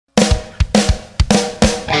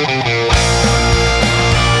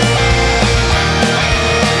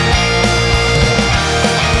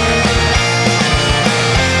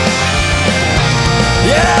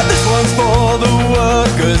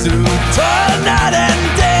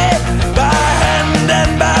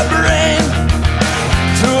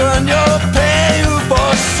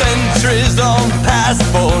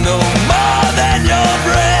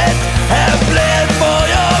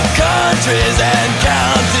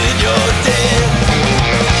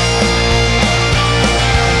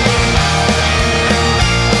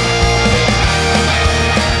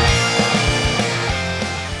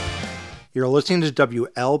listening to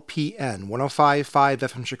WLPN 105.5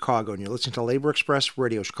 FM Chicago, and you're listening to Labor Express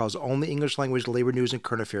Radio, Chicago's only English language labor news and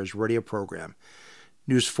current affairs radio program.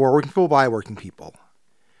 News for working people by working people.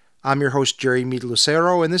 I'm your host, Jerry Meade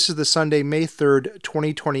Lucero, and this is the Sunday, May 3rd,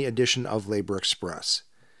 2020 edition of Labor Express.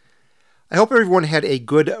 I hope everyone had a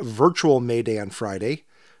good virtual May Day on Friday.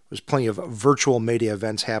 There's plenty of virtual May Day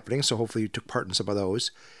events happening, so hopefully you took part in some of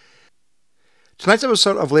those. Tonight's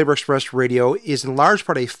episode of Labor Express Radio is in large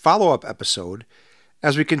part a follow-up episode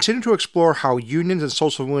as we continue to explore how unions and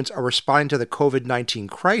social movements are responding to the COVID-19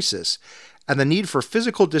 crisis and the need for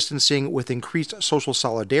physical distancing with increased social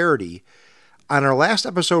solidarity. On our last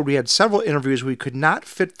episode, we had several interviews. We could not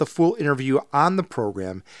fit the full interview on the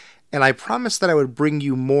program, and I promised that I would bring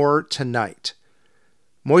you more tonight.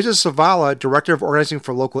 Moises Zavala, Director of Organizing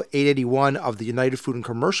for Local 881 of the United Food and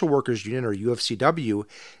Commercial Workers Union, or UFCW,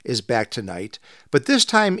 is back tonight, but this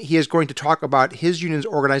time he is going to talk about his union's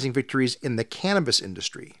organizing victories in the cannabis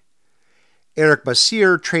industry. Eric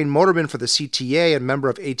Basir, trained motorman for the CTA and member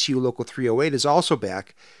of ATU Local 308, is also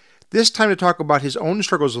back, this time to talk about his own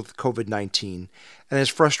struggles with COVID-19 and his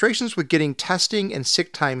frustrations with getting testing and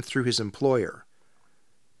sick time through his employer.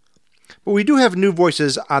 But we do have new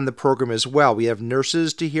voices on the program as well. We have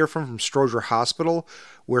nurses to hear from Stroger Hospital,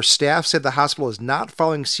 where staff said the hospital is not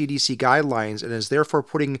following CDC guidelines and is therefore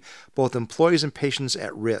putting both employees and patients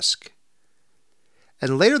at risk.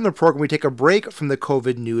 And later in the program, we take a break from the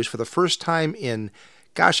COVID news for the first time in,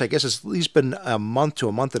 I guess it's at least been a month to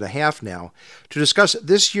a month and a half now, to discuss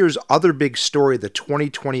this year's other big story, the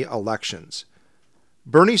 2020 elections.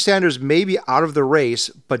 Bernie Sanders may be out of the race,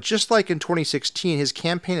 but just like in 2016, his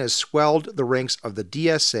campaign has swelled the ranks of the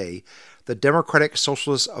DSA, the Democratic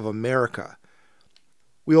Socialists of America.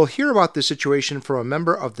 We will hear about this situation from a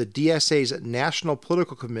member of the DSA's National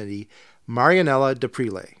Political Committee, Marianella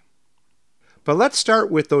Deprile. But let's start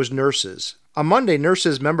with those nurses. On Monday,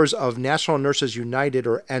 nurses, members of National Nurses United,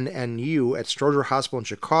 or NNU, at Stroger Hospital in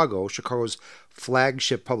Chicago, Chicago's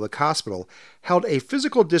flagship public hospital, held a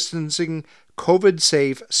physical distancing,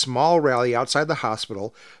 COVID-safe small rally outside the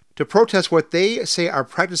hospital to protest what they say are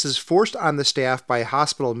practices forced on the staff by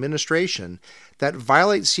hospital administration that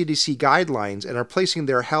violate CDC guidelines and are placing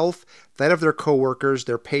their health, that of their coworkers,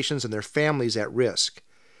 their patients, and their families at risk.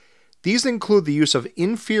 These include the use of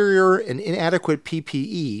inferior and inadequate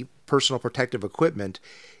PPE, personal protective equipment,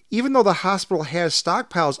 even though the hospital has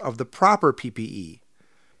stockpiles of the proper PPE.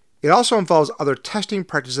 It also involves other testing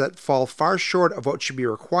practices that fall far short of what should be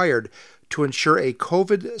required to ensure a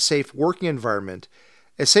COVID-safe working environment,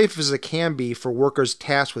 as safe as it can be for workers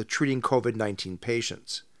tasked with treating COVID-19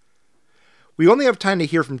 patients. We only have time to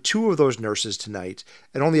hear from two of those nurses tonight,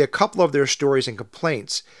 and only a couple of their stories and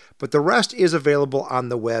complaints, but the rest is available on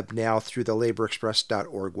the web now through the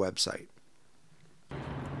laborexpress.org website.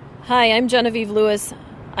 Hi, I'm Genevieve Lewis.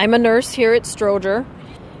 I'm a nurse here at Stroger,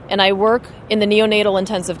 and I work in the neonatal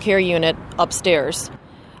intensive care unit upstairs.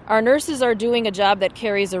 Our nurses are doing a job that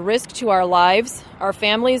carries a risk to our lives, our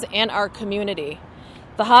families, and our community.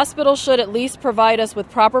 The hospital should at least provide us with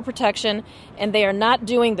proper protection, and they are not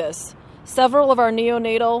doing this. Several of our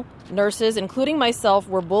neonatal nurses, including myself,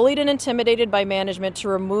 were bullied and intimidated by management to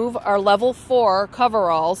remove our level 4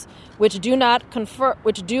 coveralls, which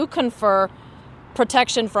do confer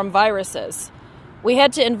protection from viruses. We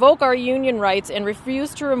had to invoke our union rights and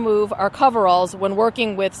refuse to remove our coveralls when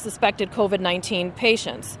working with suspected COVID-19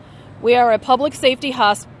 patients. We are a public safety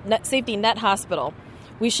net hospital.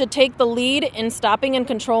 We should take the lead in stopping and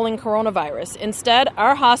controlling coronavirus. Instead,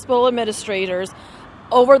 our hospital administrators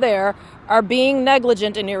over there are being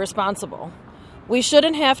negligent and irresponsible. We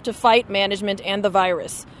shouldn't have to fight management and the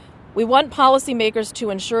virus. We want policymakers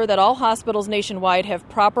to ensure that all hospitals nationwide have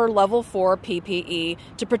proper level 4 PPE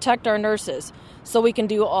to protect our nurses, so we can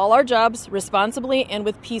do all our jobs responsibly and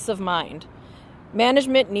with peace of mind.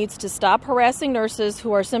 Management needs to stop harassing nurses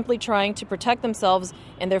who are simply trying to protect themselves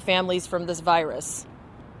and their families from this virus.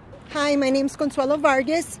 Hi, my name's Consuelo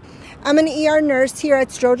Vargas. I'm an ER nurse here at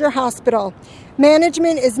Stroger Hospital.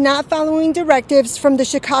 Management is not following directives from the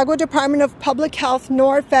Chicago Department of Public Health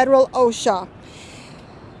nor federal OSHA.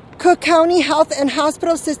 Cook County Health and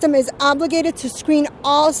Hospital System is obligated to screen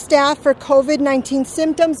all staff for COVID-19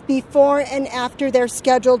 symptoms before and after their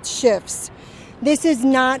scheduled shifts. This is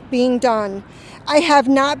not being done. I have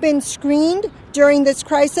not been screened during this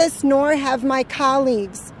crisis, nor have my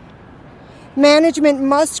colleagues. Management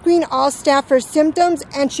must screen all staff for symptoms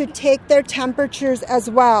and should take their temperatures as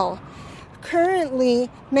well.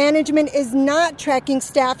 Currently, management is not tracking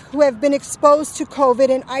staff who have been exposed to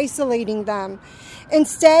COVID and isolating them.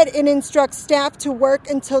 Instead, it instructs staff to work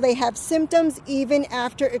until they have symptoms, even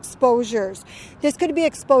after exposures. This could be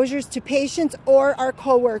exposures to patients or our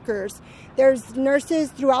coworkers. There's nurses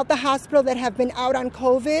throughout the hospital that have been out on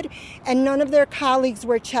COVID, and none of their colleagues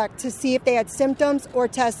were checked to see if they had symptoms or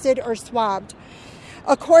tested or swabbed.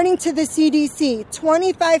 According to the CDC,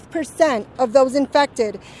 25% of those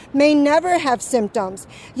infected may never have symptoms,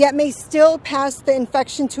 yet may still pass the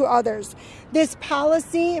infection to others. This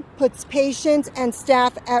policy puts patients and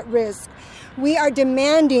staff at risk. We are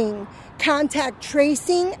demanding contact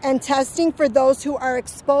tracing and testing for those who are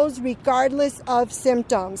exposed regardless of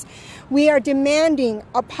symptoms. We are demanding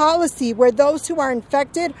a policy where those who are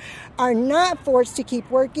infected are not forced to keep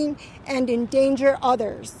working and endanger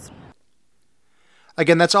others.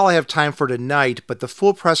 Again, that's all I have time for tonight, but the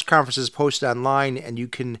full press conference is posted online, and you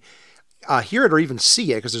can hear it or even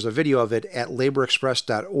see it, because there's a video of it, at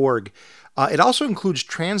laborexpress.org. It also includes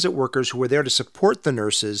transit workers who were there to support the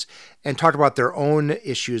nurses and talked about their own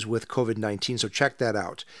issues with COVID-19, so check that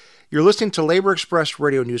out. You're listening to Labor Express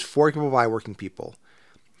Radio News for Working People by Working People.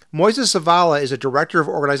 Moises Zavala is a director of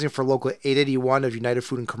organizing for Local 881 of United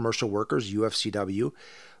Food and Commercial Workers, UFCW.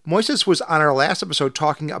 Moises was on our last episode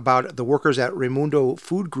talking about the workers at Raimundo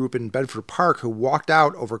Food Group in Bedford Park who walked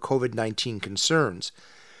out over COVID-19 concerns.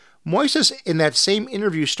 Moises, in that same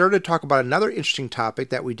interview, started to talk about another interesting topic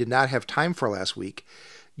that we did not have time for last week,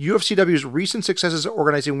 UFCW's recent successes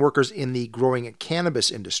organizing workers in the growing cannabis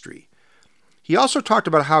industry. He also talked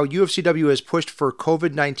about how UFCW has pushed for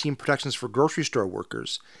COVID-19 protections for grocery store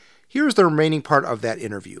workers. Here's the remaining part of that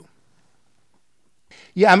interview.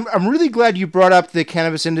 Yeah, I'm really glad you brought up the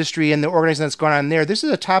cannabis industry and the organizing that's going on there. This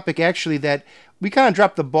is a topic, actually, that we kind of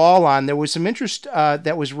dropped the ball on. There was some interest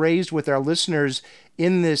that was raised with our listeners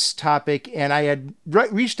in this topic, and I had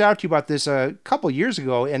reached out to you about this a couple years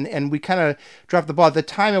ago, and we kind of dropped the ball. At the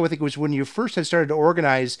time, I think it was when you first had started to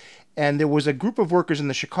organize, and there was a group of workers in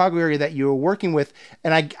the Chicago area that you were working with,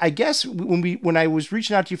 and I guess when I was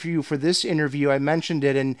reaching out to you for this interview, I mentioned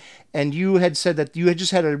it, and you had said that you had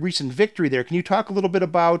just had a recent victory there. Can you talk a little bit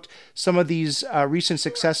about some of these recent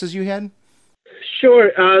successes you had? Sure.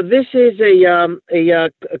 This is a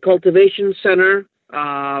cultivation center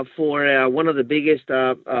for one of the biggest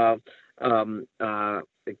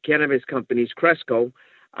cannabis companies, Cresco.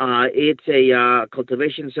 It's a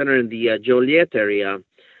cultivation center in the Joliet area.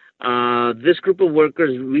 This group of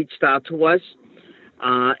workers reached out to us.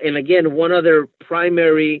 And again, one of their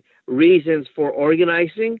primary reasons for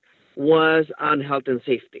organizing was on health and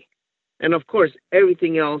safety. And of course,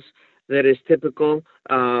 everything else that is typical,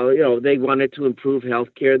 they wanted to improve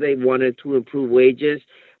healthcare, they wanted to improve wages,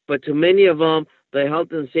 but to many of them, the health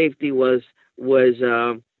and safety was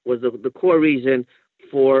the core reason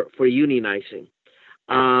for unionizing.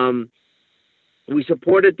 We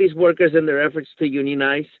supported these workers in their efforts to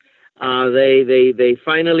unionize. They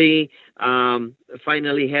finally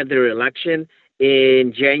had their election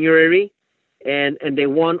in January, and they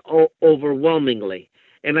won overwhelmingly.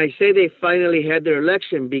 And I say they finally had their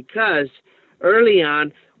election because early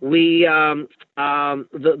on, the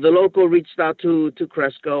local reached out to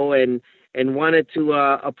Cresco and wanted to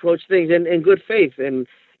approach things in good faith. And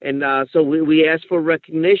so we asked for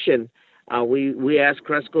recognition. We asked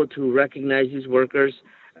Cresco to recognize these workers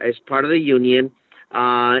as part of the union.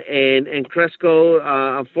 And Cresco,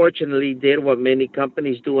 unfortunately, did what many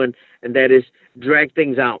companies do, and that is drag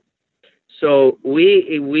things out. So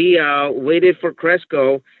we waited for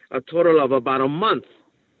Cresco a total of about a month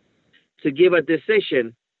to give a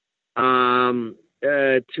decision to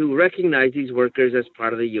recognize these workers as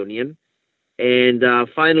part of the union. And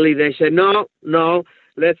finally, they said, no,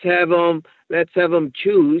 let's have them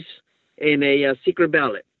choose in a secret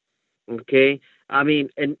ballot. Okay, I mean,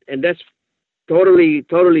 and that's totally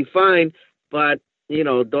fine, but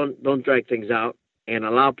don't drag things out and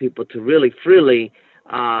allow people to really freely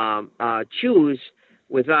choose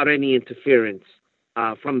without any interference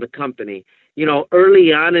from the company.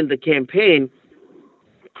 Early on in the campaign,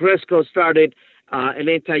 Cresco started an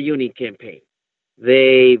anti-union campaign.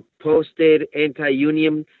 They posted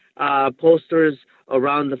anti-union posters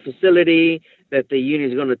around the facility that the union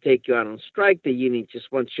is going to take you out on strike. The union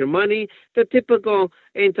just wants your money. The typical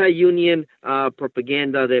anti-union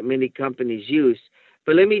propaganda that many companies use.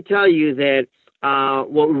 But let me tell you that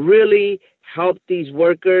what really helped these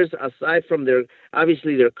workers, aside from their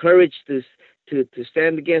courage to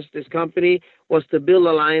stand against this company, was to build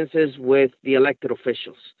alliances with the elected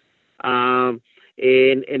officials.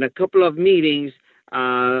 In a couple of meetings,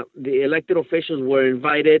 the elected officials were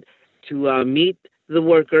invited to meet the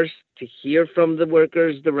workers, to hear from the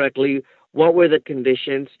workers directly what were the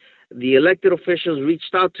conditions. The elected officials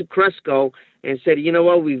reached out to Cresco and said, you know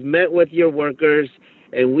what, we've met with your workers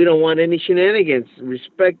and we don't want any shenanigans.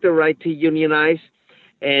 Respect the right to unionize.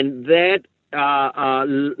 And that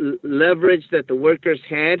leverage that the workers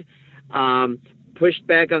had pushed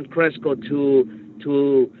back on Cresco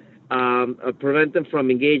to prevent them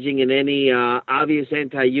from engaging in any obvious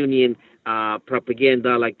anti-union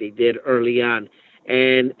propaganda like they did early on.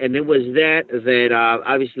 And it was that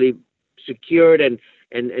obviously secured and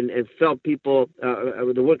felt people,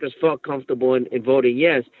 the workers felt comfortable in voting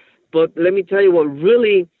yes. But let me tell you what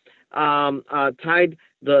really tied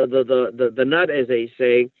the nut, as they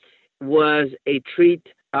say, was a tweet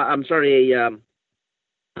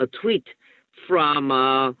from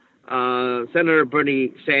Senator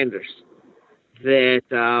Bernie Sanders. That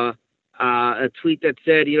a tweet that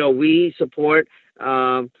said, you know, we support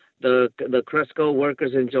the Cresco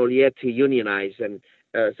workers in Joliet to unionize, and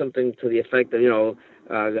something to the effect of, you know,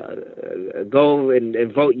 go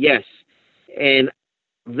and vote yes. And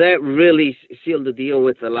that really sealed the deal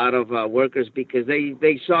with a lot of workers, because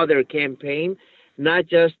they saw their campaign not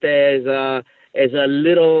just as a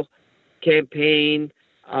little campaign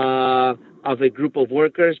of a group of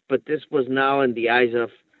workers, but this was now in the eyes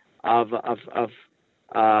of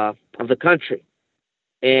the country,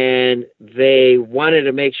 and they wanted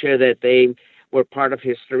to make sure that they were part of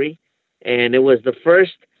history. And it was the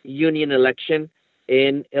first union election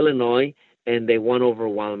in Illinois, and they won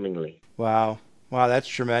overwhelmingly. Wow, that's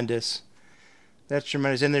tremendous. That's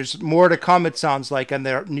tremendous. And there's more to come, it sounds like, on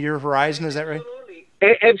the near horizon. Is that right?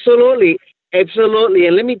 Absolutely. And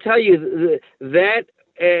let me tell you, that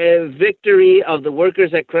victory of the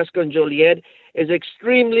workers at Cresco and Joliet is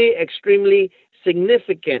extremely, extremely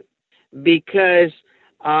significant, because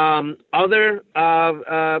other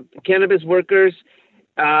cannabis workers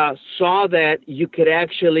saw that you could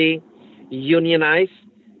actually unionize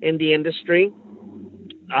in the industry.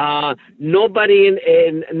 None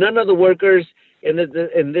of the workers in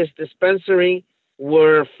this dispensary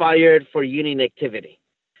were fired for union activity.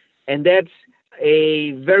 And that's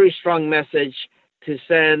a very strong message to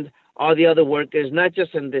send all the other workers, not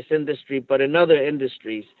just in this industry, but in other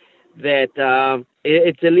industries, that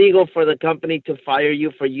it's illegal for the company to fire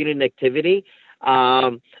you for union activity.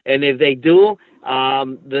 And if they do,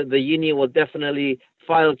 the union will definitely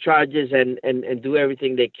file charges and do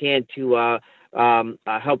everything they can to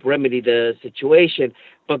help remedy the situation.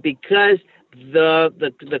 But because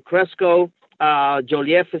the Cresco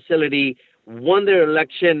Joliet facility won their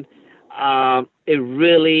election, it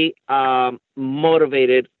really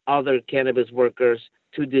motivated other cannabis workers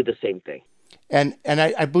to do the same thing. And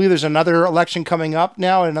I believe there's another election coming up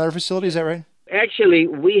now in another facility. Is that right? Actually,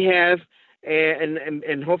 we have,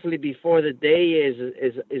 and hopefully before the day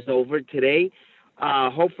is over today,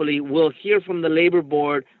 hopefully we'll hear from the labor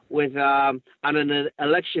board with on an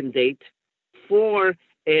election date for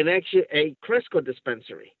a Cresco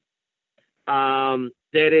dispensary that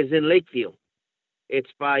is in Lakeview.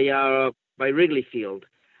 It's by Wrigley Field.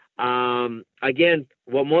 Again,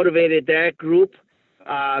 what motivated that group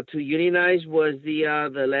to unionize was the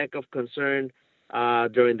lack of concern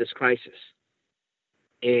during this crisis,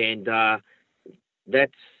 and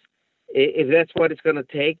if that's what it's going to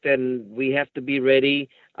take, then we have to be ready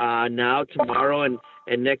now, tomorrow,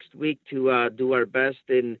 and next week to do our best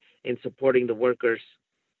in supporting the workers,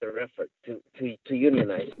 their effort to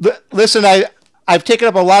unionize. Listen, I've taken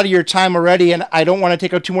up a lot of your time already, and I don't want to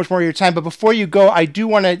take up too much more of your time. But before you go, I do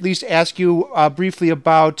want to at least ask you briefly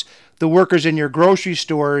about the workers in your grocery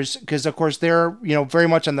stores, because of course they're very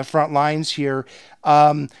much on the front lines here.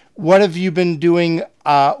 What have you been doing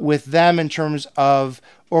with them in terms of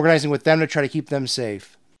organizing with them to try to keep them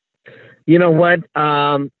safe? You know what?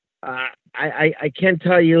 I can't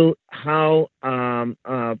tell you how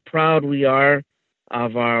proud we are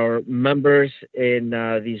of our members in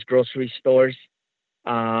these grocery stores.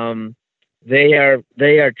 They are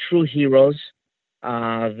true heroes.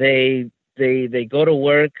 They go to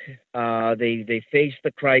work. They face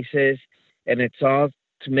the crisis, and it's all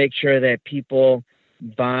to make sure that people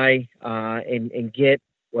buy and get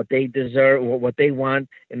what they deserve, or what they want,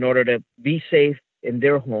 in order to be safe in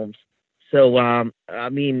their homes. So, I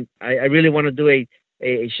really want to do a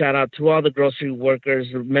shout out to all the grocery workers,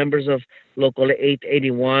 members of Local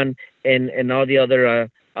 881, and all the other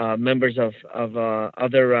members of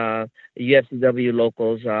other UFCW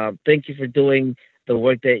locals. Thank you for doing the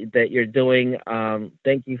work that you're doing.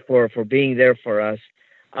 Thank you for being there for us.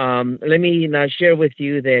 Let me now share with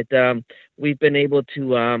you that we've been able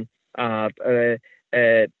to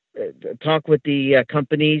talk with the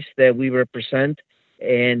companies that we represent,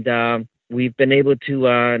 and we've been able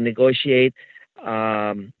to negotiate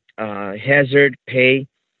hazard pay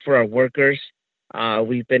for our workers.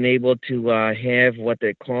 We've been able to have what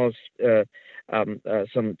they call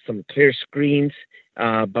some clear screens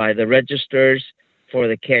by the registers for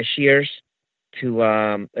the cashiers to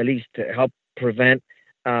at least to help prevent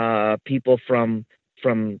people from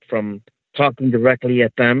talking directly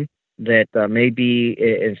at them that may be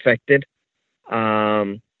infected.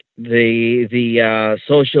 The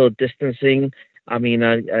social distancing. I mean,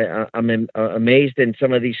 I'm amazed in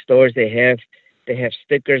some of these stores. They have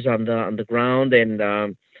stickers on the ground, and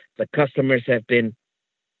the customers have been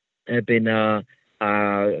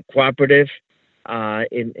cooperative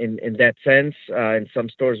in that sense. In some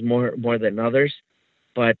stores more than others,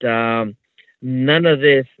 but none of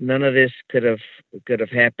this could have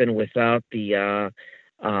happened without the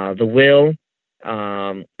will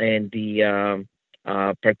and the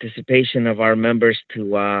participation of our members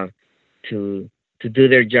to do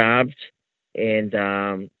their jobs, and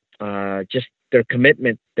just their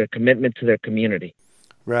commitment to their community.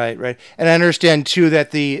 Right. And I understand too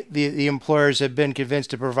that the employers have been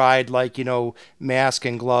convinced to provide, like, masks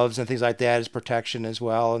and gloves and things like that as protection as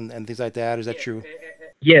well, and things like that. Is that true?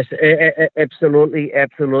 Yes, absolutely.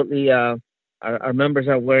 Our members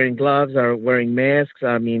are wearing gloves, are wearing masks.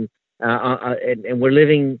 I mean, and we're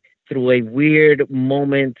living through a weird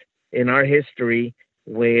moment in our history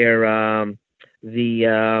where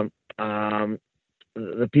the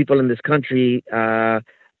people in this country are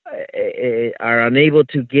unable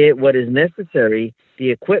to get what is necessary,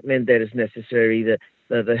 the equipment that is necessary, the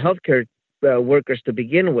healthcare workers to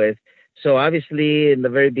begin with. So obviously, in the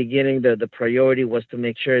very beginning, the priority was to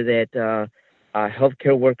make sure that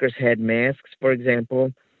healthcare workers had masks, for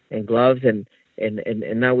example, and gloves, and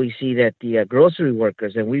now we see that the grocery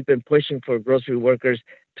workers, and we've been pushing for grocery workers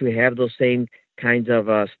to have those same kinds of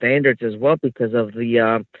standards as well, because of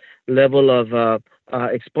the level of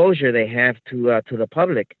exposure they have to the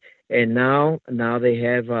public. And now they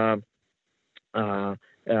have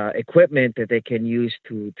equipment that they can use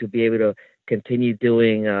to be able to continue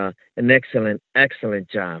doing an excellent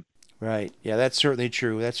job. Right. Yeah, that's certainly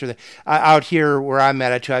true. That's certainly out here where I'm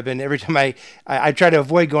at. I've been, every time I try to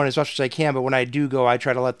avoid going as much as I can, but when I do go, I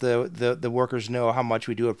try to let the workers know how much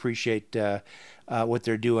we do appreciate what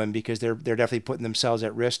they're doing, because they're definitely putting themselves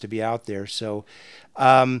at risk to be out there. So,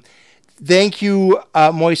 thank you,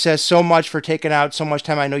 Moises, so much for taking out so much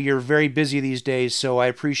time. I know you're very busy these days, so I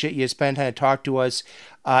appreciate you spending time to talk to us,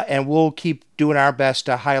 and we'll keep doing our best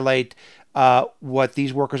to highlight what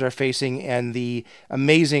these workers are facing and the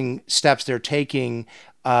amazing steps they're taking,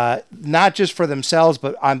 not just for themselves,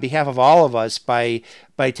 but on behalf of all of us. By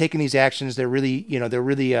taking these actions, they're really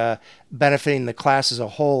benefiting the class as a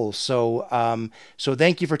whole. So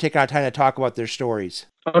thank you for taking our time to talk about their stories.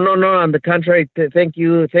 Oh, no. On the contrary, thank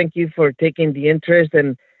you for taking the interest,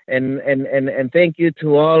 and thank you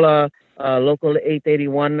to all local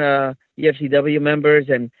 881 EFCW members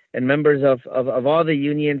and members of all the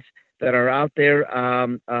unions that are out there,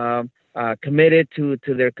 committed to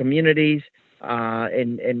their communities,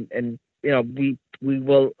 and we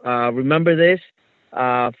will remember this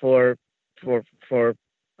for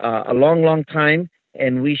a long time,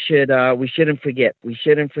 and we shouldn't forget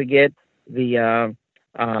the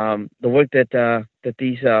work that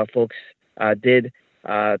these folks did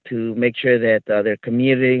to make sure that their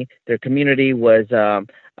community was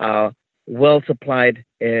well supplied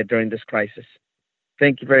during this crisis.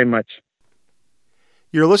 Thank you very much.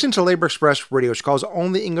 You're listening to Labor Express Radio, Chicago's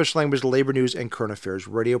only English language labor news and current affairs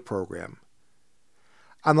radio program.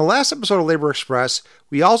 On the last episode of Labor Express,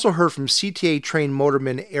 we also heard from CTA-trained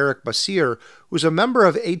motorman Eric Basir, who's a member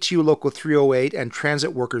of ATU Local 308 and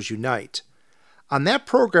Transit Workers Unite. On that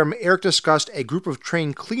program, Eric discussed a group of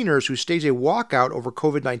trained cleaners who staged a walkout over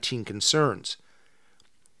COVID-19 concerns.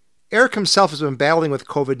 Eric himself has been battling with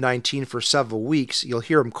COVID-19 for several weeks. You'll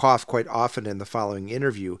hear him cough quite often in the following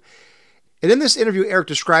interview. And in this interview, Eric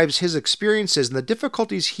describes his experiences and the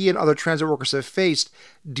difficulties he and other transit workers have faced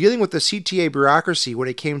dealing with the CTA bureaucracy when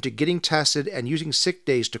it came to getting tested and using sick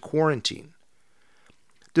days to quarantine.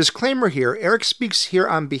 Disclaimer here, Eric speaks here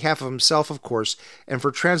on behalf of himself, of course, and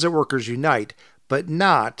for Transit Workers Unite, but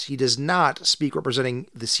he does not speak representing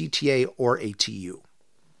the CTA or ATU.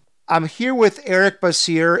 I'm here with Eric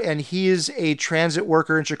Basir, and he is a transit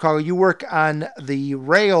worker in Chicago. You work on the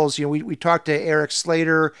rails. We talk to Eric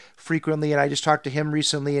Slater frequently, and I just talked to him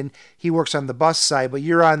recently, and he works on the bus side, but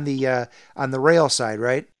you're on the rail side,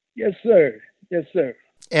 right? Yes, sir.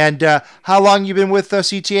 And how long you been with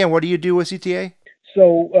CTA, and what do you do with CTA?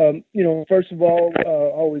 So, first of all, I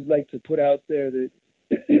always like to put out there that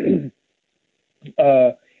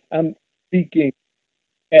I'm speaking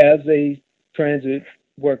as a transit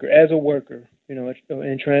worker, as a worker,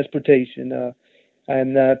 in transportation.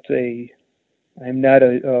 I'm not a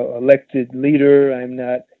elected leader. I'm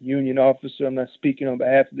not a union officer. I'm not speaking on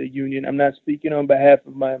behalf of the union. I'm not speaking on behalf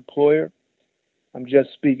of my employer. I'm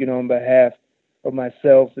just speaking on behalf of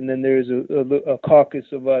myself. And then there's a caucus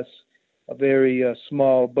of us, a very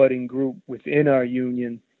small budding group within our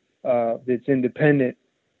union that's independent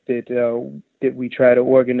that we try to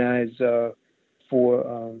organize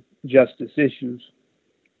for justice issues.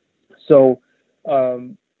 So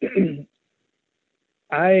um,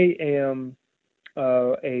 I am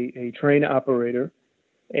a train operator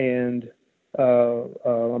and a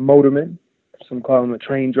motorman. Some call him a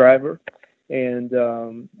train driver. And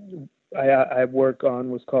I work on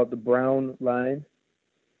what's called the Brown Line.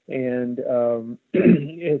 And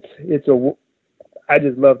I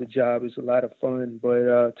just love the job. It's a lot of fun.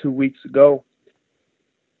 But 2 weeks ago,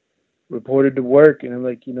 reported to work, and I'm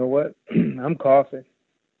like, you know what? I'm coughing.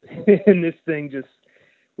 And this thing just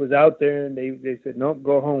was out there, and they said, nope,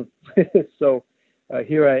 go home. So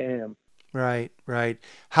here I am. Right, right.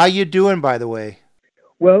 How you doing, by the way?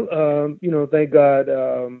 Well, thank God.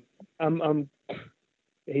 I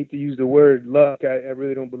hate to use the word luck. I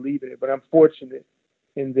really don't believe in it, but I'm fortunate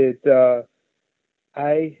in that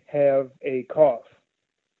I have a cough.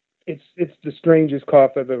 It's the strangest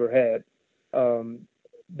cough I've ever had,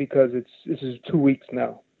 because this is 2 weeks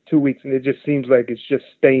now. 2 weeks, and it just seems like it's just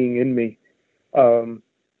staying in me. But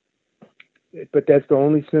that's the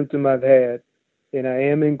only symptom I've had, and I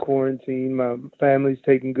am in quarantine. My family's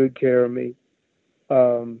taking good care of me.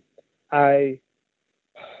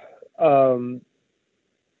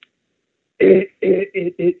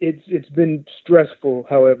 It's been stressful,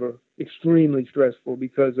 however, extremely stressful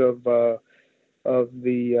because of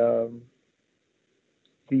the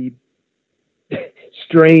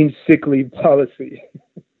strange sick leave policy.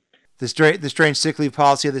 The strange sick leave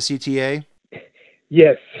policy of the CTA?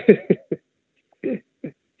 Yes.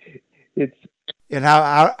 And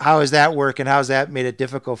how has that worked, and how's that made it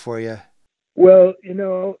difficult for you? Well,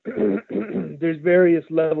 there's various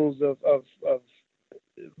levels of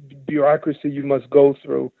bureaucracy you must go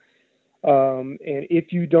through. And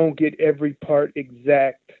if you don't get every part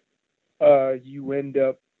exact, you end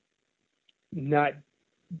up not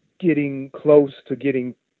getting close to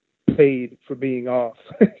getting paid for being off.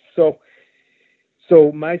 So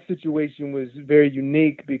my situation was very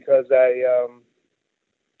unique because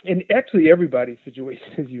and actually everybody's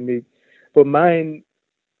situation is unique, but mine,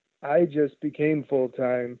 I just became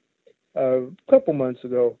full-time a couple months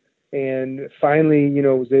ago, and finally,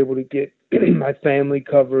 was able to get my family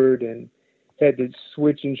covered and had to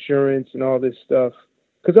switch insurance and all this stuff.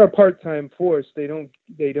 Because our part-time force, they don't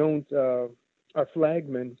our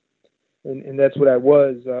flagmen, and that's what I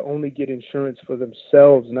was, only get insurance for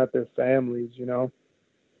themselves, not their families,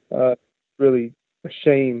 really a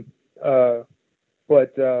shame.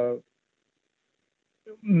 But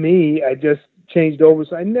me, I just changed over,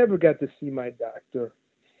 so I never got to see my doctor.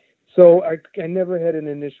 So I never had an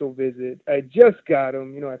initial visit. I just got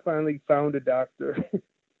him. I finally found a doctor.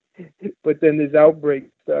 But then this outbreak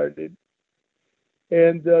started.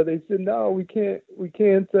 And they said, no, we can't we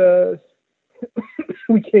can't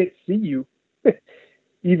see you.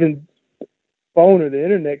 Even phone or the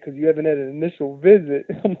internet, because you haven't had an initial visit.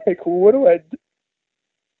 I'm like, well, what do I do?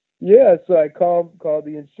 Yeah, so I called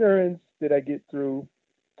the insurance that I get through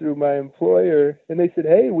my employer, and they said,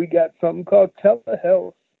 hey, we got something called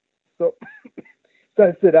telehealth. So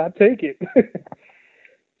I said, I'll take it.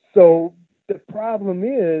 So the problem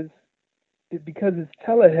is that because it's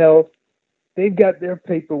telehealth, they've got their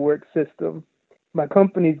paperwork system. My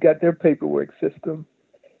company's got their paperwork system.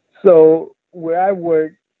 So where I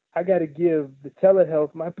work, I got to give the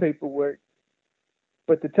telehealth my paperwork,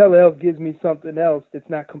 but the telehealth gives me something else that's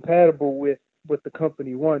not compatible with what the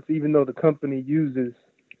company wants, even though the company uses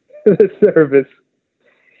the service.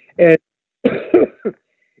 And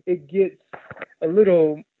it gets a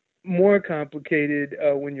little more complicated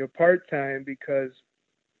when you're part-time, because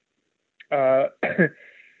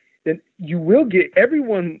then you will get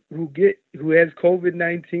everyone who has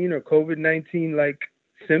COVID-19 or COVID-19 like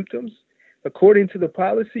symptoms. According to the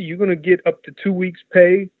policy, you're going to get up to 2 weeks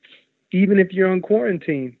pay, even if you're on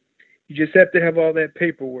quarantine. You just have to have all that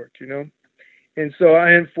paperwork, And so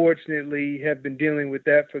I unfortunately have been dealing with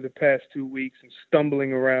that for the past 2 weeks and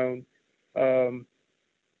stumbling around.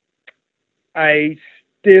 I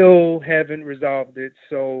still haven't resolved it,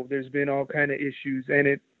 so there's been all kind of issues.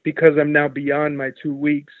 And because I'm now beyond my 2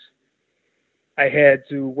 weeks, I had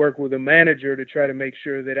to work with a manager to try to make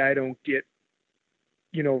sure that I don't get,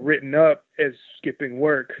 written up as skipping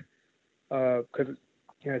work. because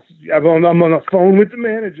I'm on the phone with the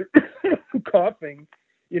manager, coughing,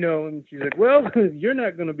 and she's like, well, you're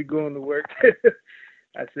not going to be going to work.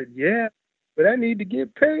 I said, yeah, but I need to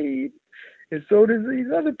get paid. And so does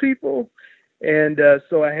these other people. And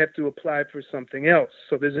so I have to apply for something else.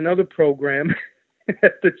 So there's another program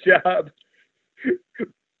at the job.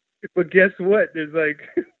 But guess what? There's like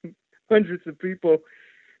hundreds of people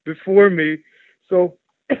before me. So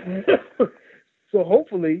so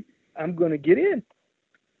hopefully I'm going to get in.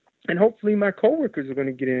 And hopefully my coworkers are going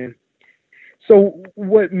to get in. So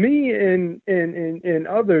what me and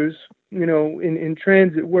others, in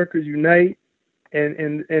Transit Workers Unite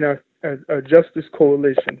and our Justice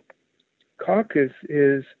Coalition caucus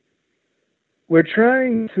is, we're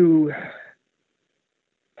trying to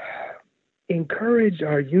encourage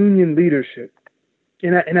our union leadership.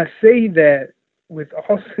 And I say that with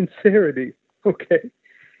all sincerity, okay?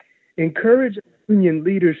 Encourage union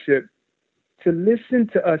leadership to listen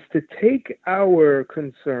to us, to take our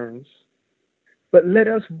concerns, but let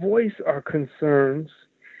us voice our concerns.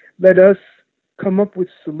 Let us come up with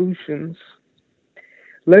solutions.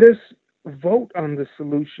 Let us vote on the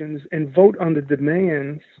solutions and vote on the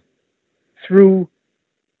demands through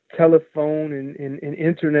telephone and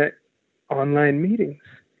internet online meetings,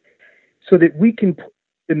 so that we can put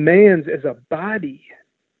demands as a body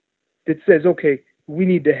that says, okay, we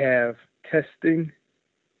need to have testing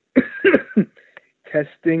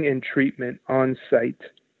and treatment on site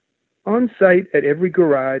at every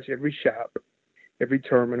garage, every shop, every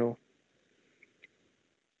terminal.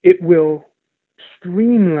 It will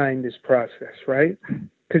streamline this process, right?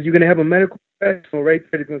 Because you're going to have a medical professional right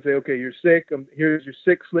there that's going to say, okay, you're sick, here's your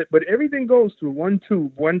sick slip, but everything goes through one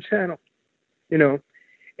tube, one channel,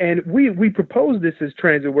 And we proposed this as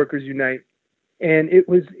Transit Workers Unite, and it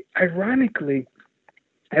was, ironically,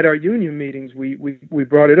 at our union meetings, we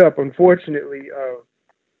brought it up. Unfortunately,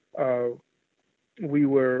 we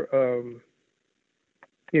were,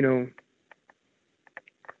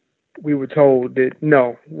 we were told that,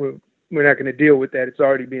 no, we're not going to deal with that. It's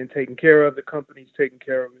already being taken care of. The company's taking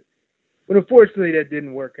care of it. But unfortunately, that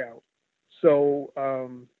didn't work out. So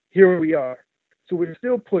here we are. So we're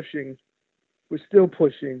still pushing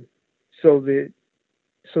so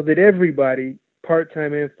that everybody,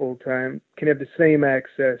 part-time and full-time, can have the same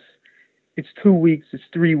access. It's 2 weeks, it's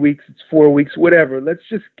 3 weeks, it's 4 weeks, whatever. Let's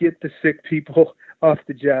just get the sick people off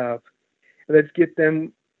the job. Let's get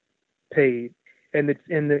them paid. And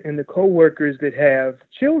the co-workers that have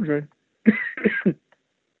children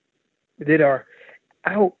that are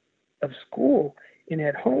out of school and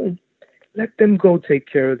at home, let them go take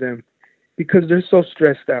care of them, because they're so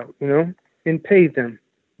stressed out, and pay them,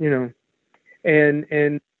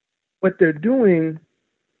 and what they're doing,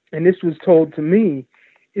 and this was told to me,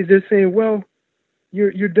 is they're saying, well,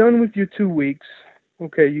 you're done with your 2 weeks.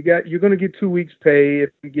 Okay, you're going to get 2 weeks pay if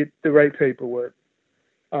you get the right paperwork.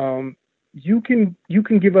 You can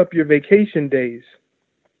give up your vacation days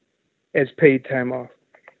as paid time off.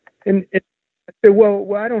 And I said,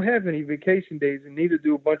 well, I don't have any vacation days, and neither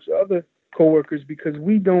do a bunch of other coworkers, because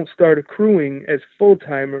we don't start accruing as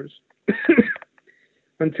full-timers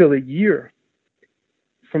until a year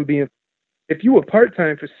from being. If you were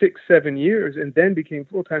part-time for 6-7 years and then became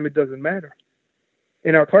full-time, it doesn't matter.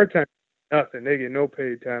 In our part-time, nothing. They get no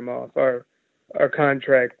paid time off. Our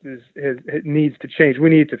contract it needs to change. We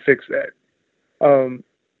need to fix that.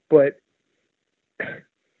 But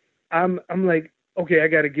I'm like, okay, I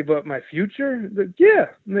got to give up my future. Like, yeah.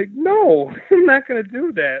 I'm like, no, I'm not going to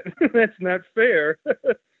do that. That's not fair.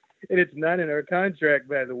 And it's not in our contract,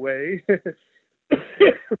 by the way.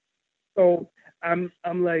 So I'm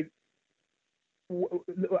like,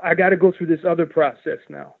 I got to go through this other process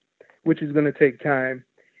now, which is going to take time,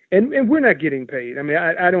 and we're not getting paid. I mean,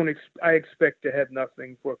 I expect to have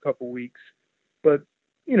nothing for a couple weeks, but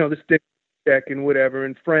the stick check and whatever,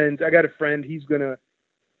 and friends. I got a friend. He's gonna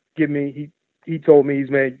give me. He told me,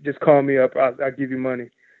 just call me up. I'll give you money.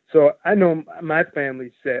 So I know my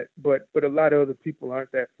family's set, but a lot of other people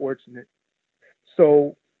aren't that fortunate.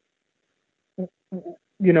 So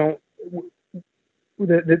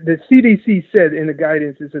the CDC said in the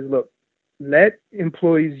guidance, it says, look, let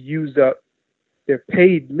employees use up their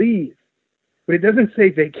paid leave, but it doesn't say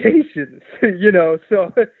vacations,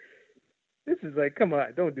 so this is like, come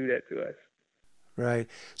on, don't do that to us. Right.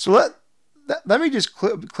 So let me just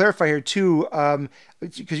clarify here too,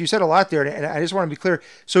 because you said a lot there, and I just want to be clear.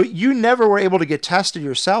 So you never were able to get tested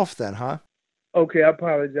yourself then, huh? Okay, I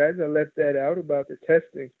apologize. I left that out about the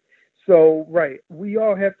testing. So, right, we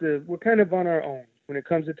all have to, we're kind of on our own. When it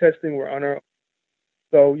comes to testing, we're on our own.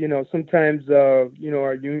 So, sometimes, our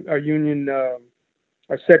union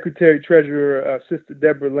our secretary treasurer, Sister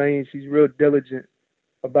Deborah Lane, she's real diligent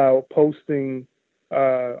about posting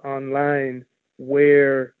online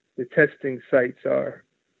where the testing sites are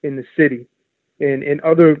in the city. And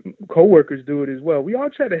other coworkers do it as well. We all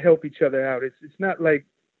try to help each other out. It's not like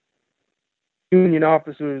union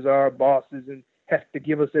officers are our bosses and have to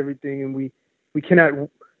give us everything, and we cannot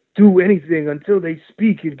do anything until they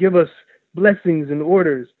speak and give us blessings and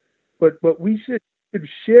orders. But we should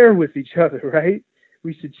share with each other, right?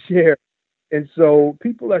 We should share. And so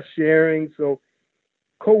people are sharing. So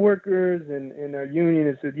coworkers and our union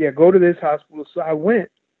have said, yeah, go to this hospital. So I went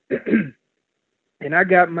and I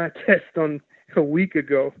got my test on a week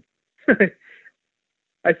ago.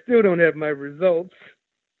 I still don't have my results.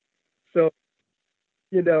 So,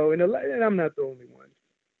 and I'm not the only one,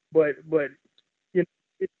 but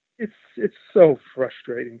it's so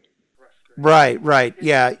frustrating. Right.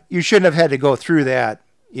 Yeah. You shouldn't have had to go through that.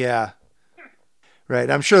 Yeah. Right.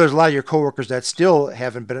 I'm sure there's a lot of your coworkers that still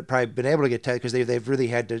haven't probably been able to get tested because they've really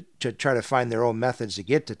had to try to find their own methods to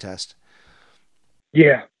get to test.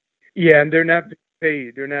 Yeah. And they're not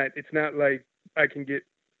paid. It's not like I can get,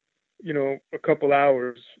 a couple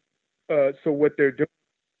hours. So what they're doing,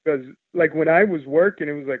 because like when I was working,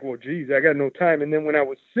 it was like, well, geez, I got no time. And then when I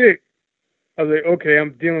was sick, I was like, okay,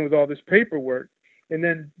 I'm dealing with all this paperwork. And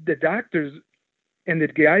then the doctors and the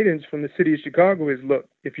guidance from the city of Chicago is, look,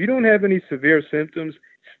 if you don't have any severe symptoms,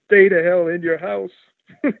 stay the hell in your house.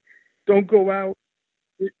 Don't go out,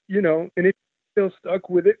 and if you're still stuck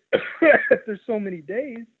with it after so many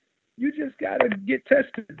days, you just got to get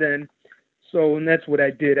tested then. So, and that's what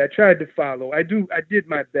I did. I tried to follow. I did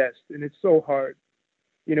my best, and it's so hard,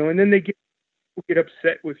 and then they get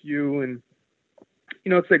upset with you, and,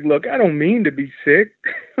 it's like, look, I don't mean to be sick.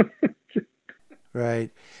 Right.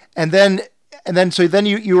 And then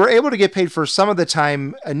you were able to get paid for some of the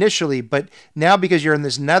time initially, but now because you're in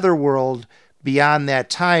this netherworld beyond that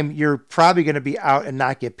time, you're probably going to be out and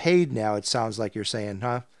not get paid now. It sounds like you're saying,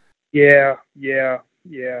 huh? Yeah.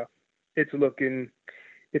 It's looking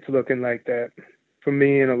like that for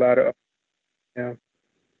me and a lot of,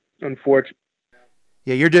 unfortunately.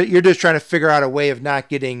 Yeah, you're just trying to figure out a way of not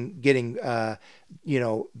getting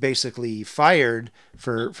basically fired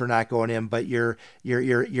for not going in, but you're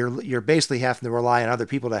basically having to rely on other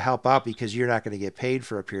people to help out because you're not going to get paid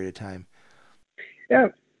for a period of time. Yeah,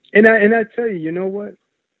 and I tell you, you know what?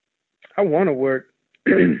 I want to work.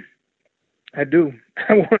 I do.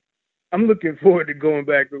 I'm looking forward to going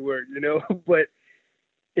back to work, but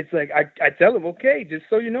it's like I tell them, okay, just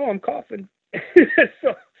so you know, I'm coughing.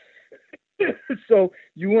 So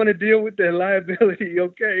you want to deal with their liability,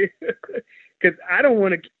 okay? Because I don't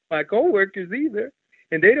want to kill my coworkers either,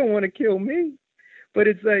 and they don't want to kill me. But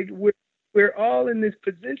it's like we're all in this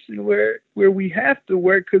position where we have to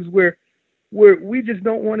work because we just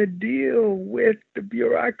don't want to deal with the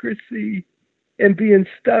bureaucracy and being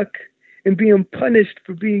stuck and being punished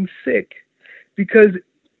for being sick. Because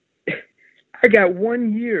I got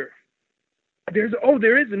 1 year. There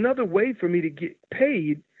is another way for me to get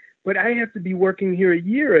paid, but I have to be working here a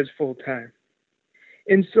year as full-time.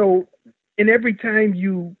 And so, and every time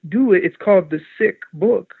you do it, it's called the sick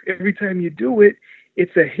book. Every time you do it,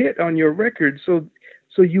 it's a hit on your record. So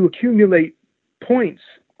you accumulate points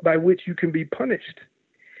by which you can be punished.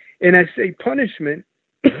 And I say punishment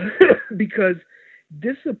because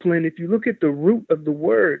discipline, if you look at the root of the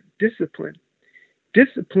word discipline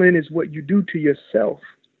is what you do to yourself.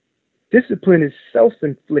 Discipline is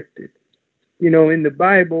self-inflicted. In the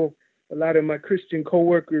Bible, a lot of my Christian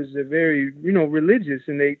coworkers are very, religious,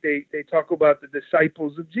 and they talk about the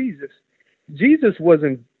disciples of Jesus. Jesus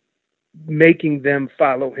wasn't making them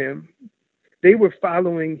follow him. They were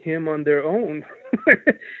following him on their own.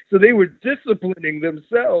 So they were disciplining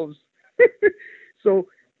themselves. So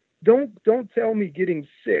don't tell me getting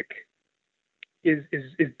sick is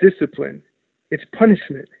discipline. It's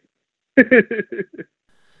punishment.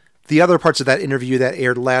 The other parts of that interview that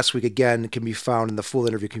aired last week, again, can be found, and the full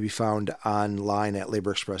interview can be found online at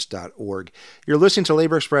laborexpress.org. You're listening to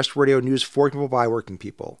Labor Express Radio News for people by working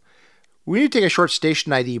people. We need to take a short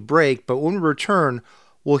station ID break, but when we return,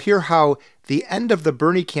 we'll hear how the end of the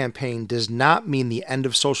Bernie campaign does not mean the end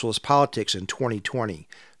of socialist politics in 2020.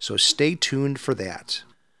 So stay tuned for that.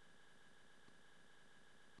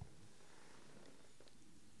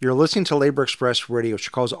 You're listening to Labor Express Radio,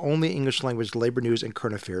 Chicago's only English-language labor news and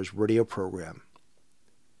current affairs radio program.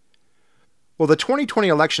 Well, the 2020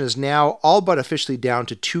 election is now all but officially down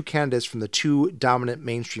to two candidates from the two dominant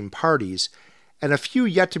mainstream parties, and a few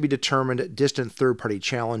yet to be determined distant third-party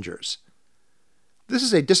challengers. This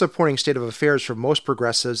is a disappointing state of affairs for most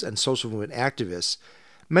progressives and social movement activists,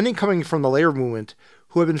 many coming from the labor movement,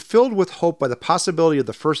 who have been filled with hope by the possibility of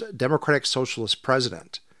the first Democratic Socialist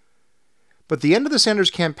president. But the end of the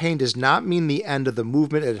Sanders campaign does not mean the end of the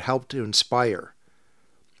movement it helped to inspire.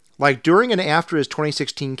 Like during and after his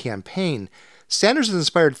 2016 campaign, Sanders has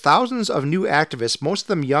inspired thousands of new activists, most of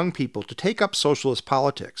them young people, to take up socialist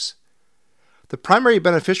politics. The primary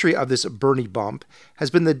beneficiary of this Bernie bump has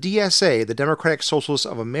been the DSA, the Democratic Socialists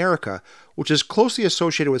of America, which is closely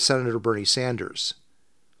associated with Senator Bernie Sanders.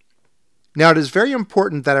 Now, it is very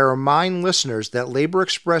important that I remind listeners that Labor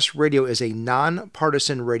Express Radio is a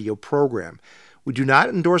nonpartisan radio program. We do not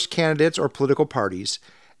endorse candidates or political parties,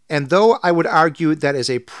 and though I would argue that as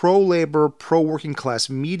a pro-labor, pro-working class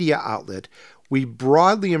media outlet, we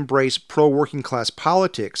broadly embrace pro-working class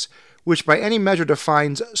politics, which by any measure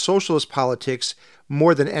defines socialist politics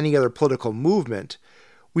more than any other political movement,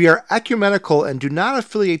 we are ecumenical and do not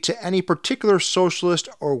affiliate to any particular socialist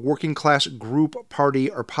or working class group, party,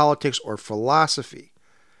 or politics or philosophy.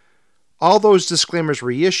 All those disclaimers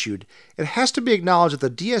reissued, it has to be acknowledged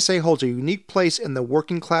that the DSA holds a unique place in the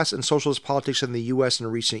working class and socialist politics in the U.S. in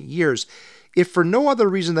recent years, if for no other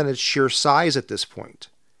reason than its sheer size at this point.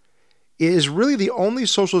 It is really the only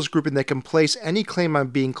socialist grouping that can place any claim on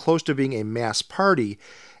being close to being a mass party,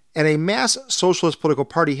 and a mass socialist political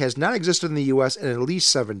party has not existed in the U.S. in at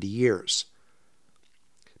least 70 years.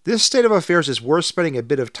 This state of affairs is worth spending a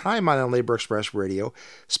bit of time on Labor Express Radio,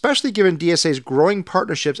 especially given DSA's growing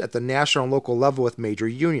partnerships at the national and local level with major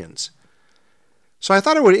unions. So I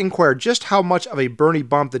thought I would inquire just how much of a Bernie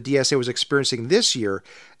bump the DSA was experiencing this year,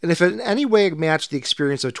 and if it in any way matched the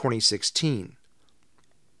experience of 2016.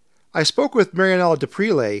 I spoke with Marianella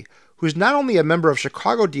Deprile, who is not only a member of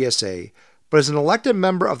Chicago DSA, but is an elected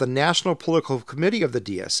member of the National Political Committee of the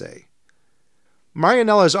DSA.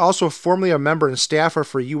 Marianella is also formerly a member and staffer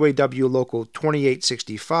for UAW Local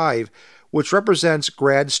 2865, which represents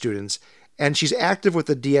grad students, and she's active with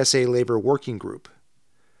the DSA Labor Working Group.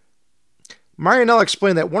 Marianella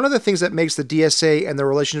explained that one of the things that makes the DSA and their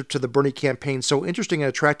relationship to the Bernie campaign so interesting and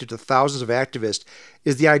attractive to thousands of activists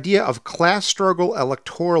is the idea of class struggle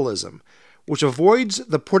electoralism, which avoids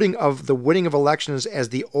the putting of the winning of elections as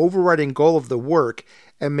the overriding goal of the work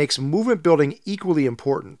and makes movement building equally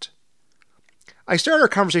important. I started our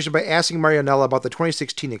conversation by asking Marianella about the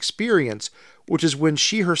 2016 experience, which is when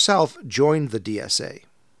she herself joined the DSA.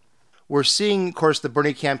 We're seeing, of course, the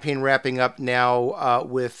Bernie campaign wrapping up now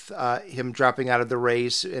with him dropping out of the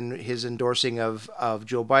race and his endorsing of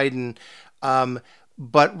Joe Biden.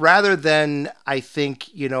 But rather than, I think,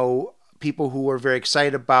 people who were very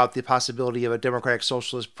excited about the possibility of a Democratic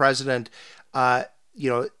Socialist president,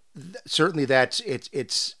 certainly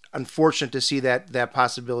it's unfortunate to see that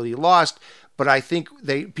possibility lost. But I think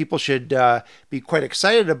people should be quite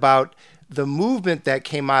excited about the movement that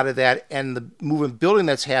came out of that and the movement building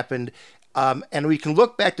that's happened. And we can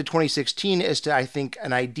look back to 2016 as to, I think,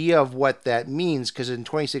 an idea of what that means, because in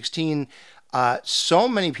 2016, so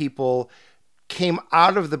many people came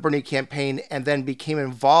out of the Bernie campaign and then became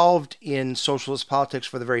involved in socialist politics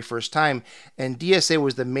for the very first time. And DSA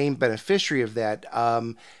was the main beneficiary of that.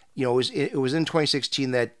 It was in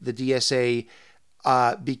 2016 that the DSA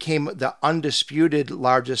became the undisputed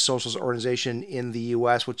largest socialist organization in the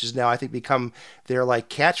U.S., which has now, I think, become their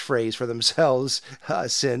catchphrase for themselves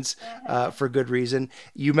for good reason.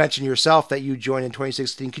 You mentioned yourself that you joined in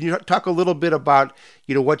 2016. Can you talk a little bit about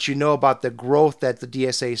what you know about the growth that the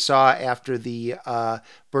DSA saw after the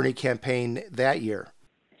Bernie campaign that year?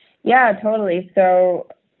 Yeah, totally. So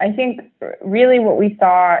I think really what we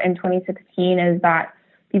saw in 2016 is that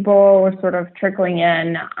people were sort of trickling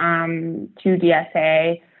in to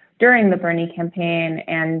DSA during the Bernie campaign,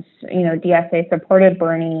 and DSA supported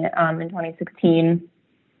Bernie in 2016,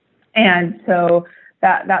 and so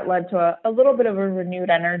that led to a little bit of a renewed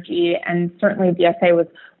energy, and certainly DSA was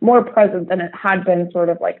more present than it had been sort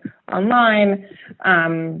of online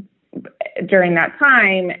during that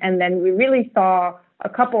time, and then we really saw a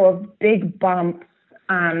couple of big bumps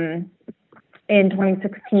in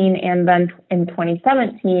 2016 and then in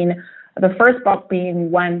 2017, the first bump being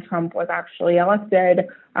when Trump was actually elected,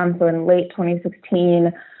 so in late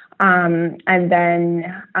 2016, and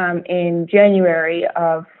then in January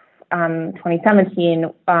of 2017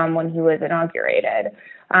 when he was inaugurated.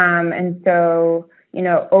 And so,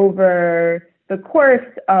 over the course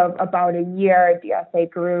of about a year, DSA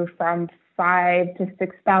grew from 5,000 to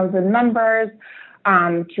 6,000 members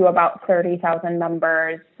to about 30,000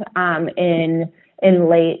 members in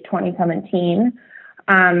late 2017.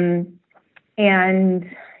 And,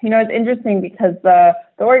 it's interesting because the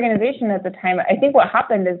organization at the time, I think what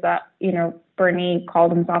happened is that, Bernie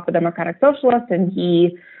called himself a Democratic Socialist, and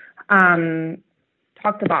he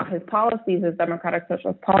talked about his policies, his democratic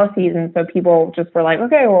socialist policies, and so people just were like,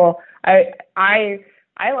 okay, well, I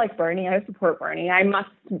like Bernie, I support Bernie, I must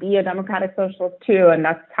be a democratic socialist too, and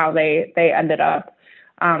that's how they ended up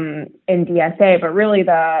in DSA. But really,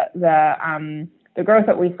 the growth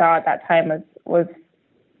that we saw at that time was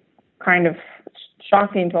kind of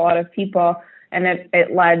shocking to a lot of people, and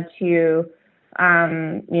it led to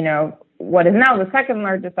what is now the second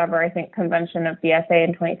largest ever, I think, convention of DSA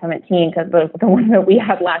in 2017, because the one that we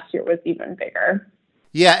had last year was even bigger.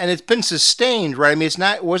 Yeah, and it's been sustained, right? I mean,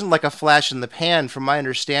 it wasn't like a flash in the pan. From my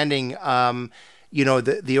understanding,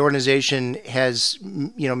 the organization has,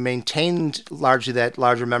 maintained largely that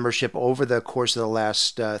larger membership over the course of the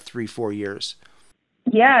last 3-4 years.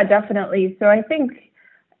 Yeah, definitely. So I think,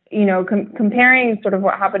 comparing sort of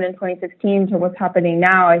what happened in 2016 to what's happening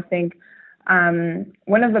now, I think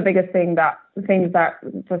one of the biggest things that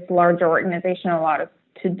this larger organization allowed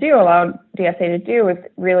DSA to do is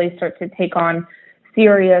really start to take on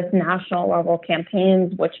serious national level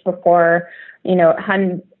campaigns, which before, it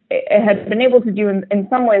had been able to do in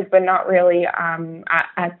some ways, but not really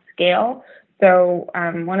at scale. So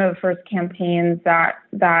one of the first campaigns that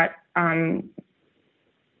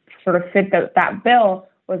sort of fit that bill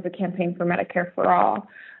was the Campaign for Medicare for All.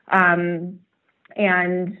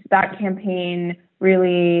 And that campaign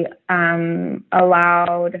really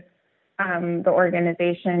allowed the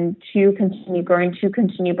organization to continue growing, to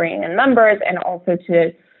continue bringing in members, and also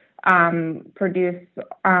to produce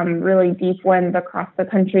really deep wins across the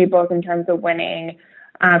country, both in terms of winning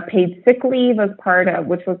paid sick leave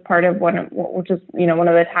which was one of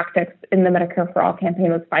the tactics in the Medicare for All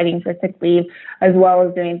campaign, was fighting for sick leave, as well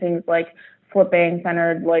as doing things like flipping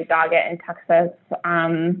Senator Lloyd Doggett in Texas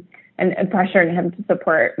and pressuring him to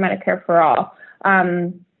support Medicare for All.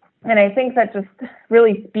 And I think that just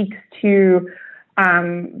really speaks to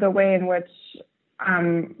the way in which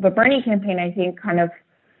the Bernie campaign, I think, kind of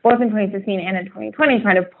both in 2016 and in 2020,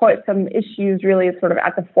 kind of put some issues really sort of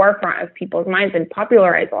at the forefront of people's minds and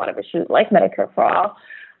popularized a lot of issues like Medicare for All.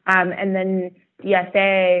 And then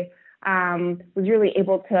DSA was really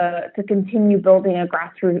able to continue building a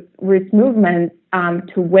grassroots movement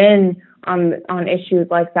to win on issues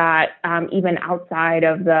like that, even outside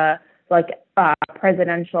of the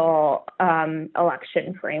presidential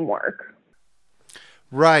election framework.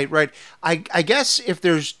 Right. I guess if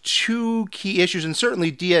there's two key issues, and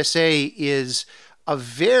certainly DSA is a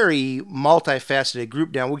very multifaceted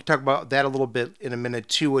group now. We can talk about that a little bit in a minute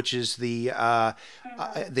too, which is the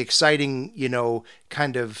exciting,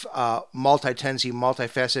 kind of multi-tenancy,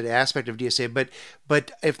 multifaceted aspect of DSA.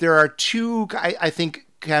 But if there are two, I think,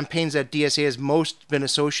 campaigns that DSA has most been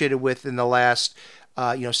associated with in the last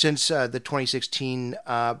since the 2016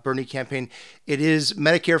 Bernie campaign, it is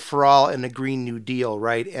Medicare for All and the Green New Deal,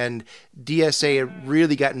 right? And DSA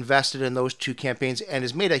really got invested in those two campaigns and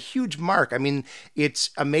has made a huge mark. I mean, it's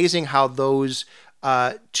amazing how those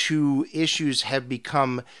two issues have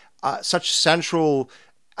become such central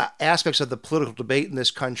aspects of the political debate in this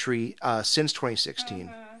country since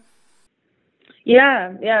 2016.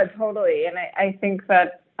 Yeah, totally. And I think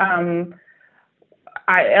that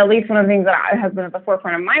at least one of the things that has been at the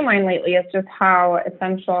forefront of my mind lately is just how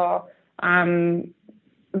essential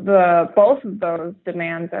both of those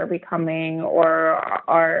demands are becoming, or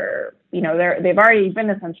are they've already been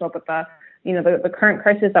essential, but the current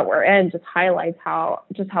crisis that we're in just highlights how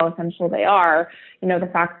essential they are. The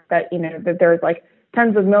fact that that there's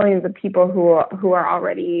tens of millions of people who are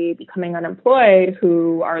already becoming unemployed,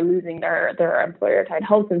 who are losing their employer-tied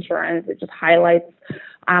health insurance. It just highlights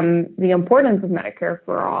the importance of Medicare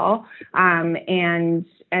for All, and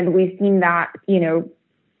we've seen that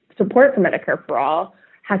support for Medicare for All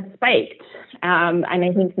has spiked, and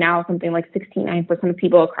I think now something like 69% of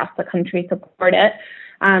people across the country support it.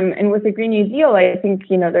 And with the Green New Deal, I think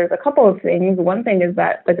there's a couple of things. One thing is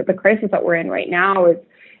that the crisis that we're in right now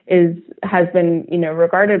has been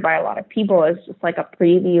regarded by a lot of people as just like a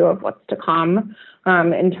preview of what's to come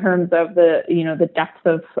in terms of the depth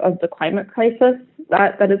of the climate crisis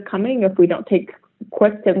that is coming if we don't take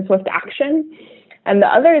quick and swift action. And the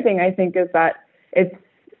other thing I think is that it's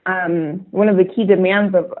one of the key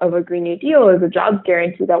demands of a Green New Deal is a jobs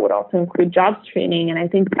guarantee that would also include jobs training, and I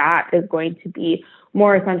think that is going to be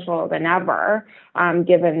more essential than ever,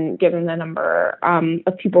 given the number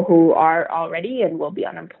of people who are already and will be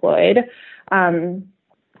unemployed, and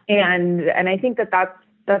I think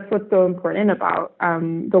that's what's so important about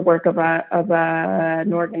the work of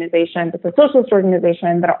an organization that's a socialist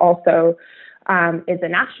organization that also is a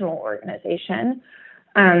national organization,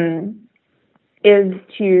 is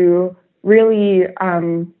to really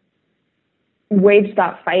wage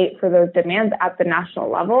that fight for those demands at the national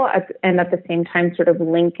level, and at the same time sort of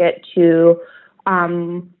link it to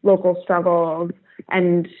local struggles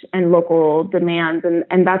and local demands,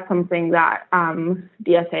 and that's something that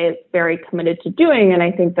DSA is very committed to doing, and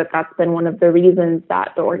I think that that's been one of the reasons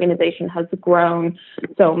that the organization has grown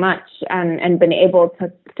so much and been able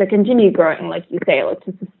to continue growing, like you say, like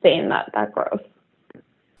to sustain that growth.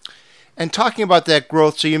 And talking about that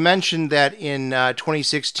growth, so you mentioned that in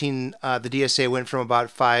 2016, the DSA went from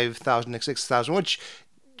about 5,000 to 6,000, which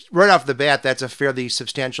right off the bat, that's a fairly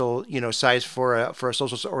substantial, size for a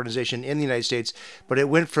social organization in the United States. But it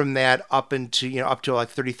went from that up to like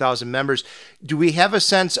 30,000 members. Do we have a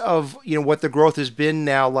sense of, what the growth has been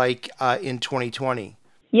now like in 2020?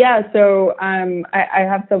 Yeah, so I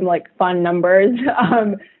have some like fun numbers.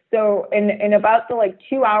 So in about the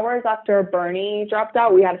 2 hours after Bernie dropped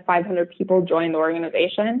out, we had 500 people join the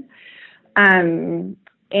organization. And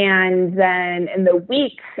then in the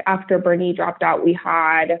week after Bernie dropped out, we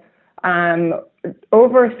had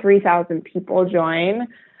over 3,000 people join.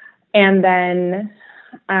 And then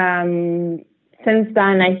since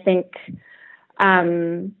then, I think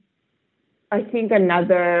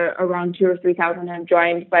another around 2,000 or 3,000 have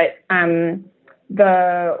joined. But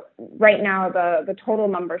right now the total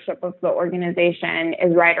membership of the organization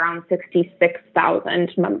is right around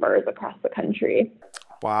 66,000 members across the country.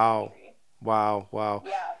 Wow. Yeah.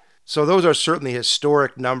 So those are certainly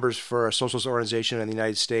historic numbers for a socialist organization in the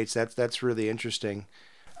United States. That's really interesting.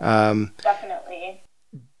 Definitely.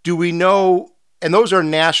 Do we know, and those are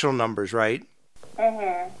national numbers, right?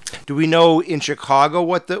 Mm-hmm. Do we know in Chicago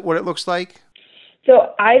what it looks like?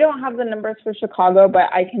 So I don't have the numbers for Chicago,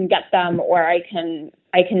 but I can get them, or I can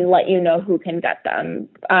let you know who can get them.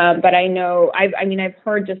 But I know, I've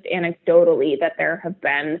heard just anecdotally that there have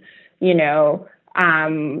been,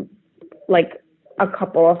 like a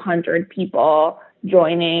couple of hundred people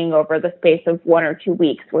joining over the space of 1 or 2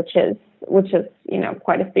 weeks, which is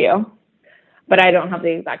quite a few. But I don't have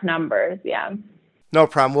the exact numbers. Yeah. No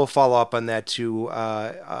problem. We'll follow up on that too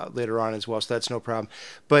later on as well. So that's no problem.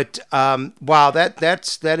 But wow,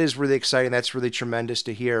 that is really exciting. That's really tremendous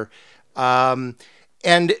to hear. And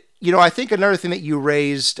I think another thing that you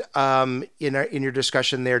raised in your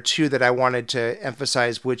discussion there too that I wanted to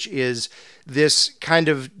emphasize, which is this kind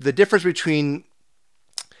of the difference between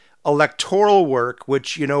electoral work,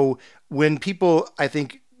 which when people I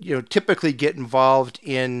think typically get involved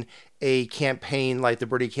in a campaign like the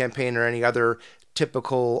Bernie campaign or any other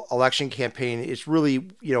typical election campaign, it's really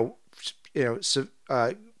pretty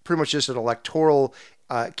much just an electoral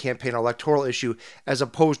campaign, electoral issue, as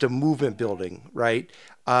opposed to movement building, right?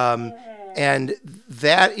 And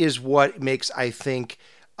that is what makes, I think,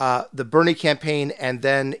 the Bernie campaign and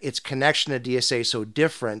then its connection to DSA so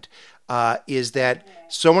different, is that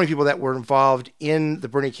so many people that were involved in the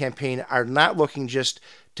Bernie campaign are not looking just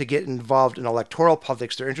to get involved in electoral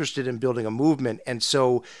politics. They're interested in building a movement. And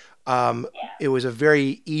so it was a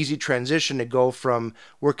very easy transition to go from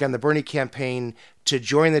working on the Bernie campaign to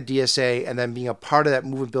join the DSA and then being a part of that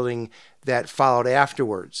movement building that followed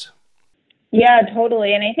afterwards. Yeah,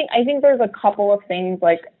 totally. And I think there's a couple of things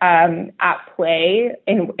at play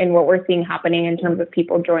in what we're seeing happening in terms of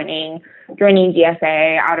people joining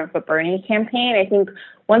DSA out of the Bernie campaign. I think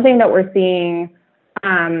one thing that we're seeing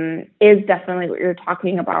is definitely what you're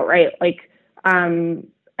talking about, right?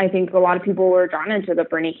 I think a lot of people were drawn into the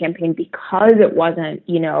Bernie campaign because it wasn't,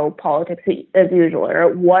 politics as usual, or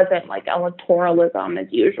it wasn't like electoralism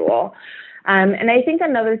as usual. And I think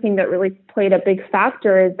another thing that really played a big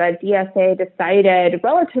factor is that DSA decided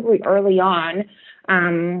relatively early on,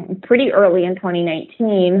 pretty early in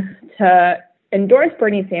 2019, to endorse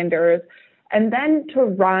Bernie Sanders and then to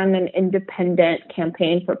run an independent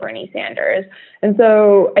campaign for Bernie Sanders. And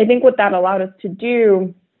so I think what that allowed us to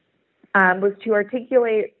do was to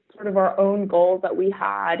articulate sort of our own goals that we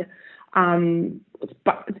had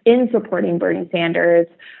in supporting Bernie Sanders,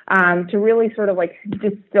 to really sort of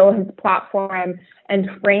distill his platform and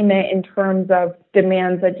frame it in terms of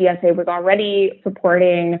demands that DSA was already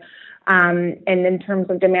supporting, and in terms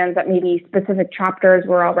of demands that maybe specific chapters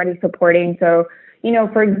were already supporting. So,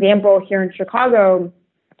 for example, here in Chicago,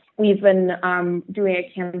 we've been doing a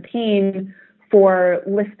campaign for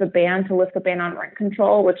lift the ban on rent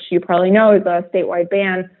control, which you probably know is a statewide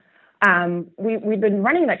ban. We've been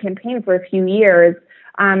running that campaign for a few years,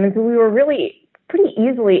 and so we were really pretty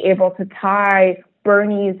easily able to tie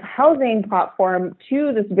Bernie's housing platform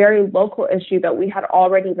to this very local issue that we had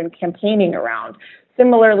already been campaigning around.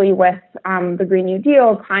 Similarly with the Green New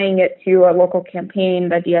Deal, tying it to a local campaign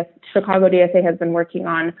that Chicago DSA has been working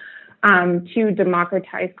on to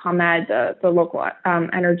democratize ComEd, the local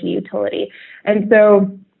energy utility. And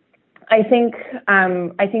so I think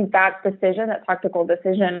that decision, that tactical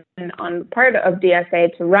decision on the part of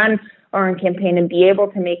DSA to run our own campaign and be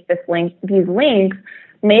able to make these links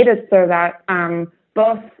made it so that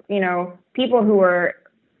both, people who were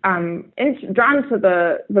drawn to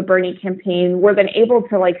the Bernie campaign were then able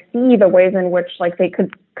to see the ways in which they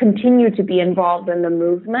could continue to be involved in the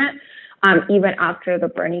movement even after the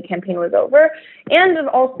Bernie campaign was over. And it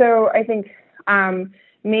also, I think,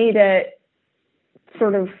 made it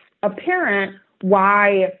sort of apparent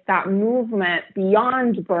why that movement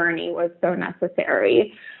beyond Bernie was so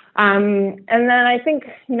necessary. And then I think,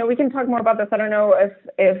 we can talk more about this. I don't know if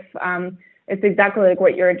it's exactly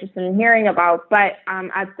what you're interested in hearing about, but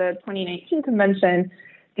at the 2019 convention,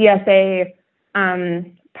 DSA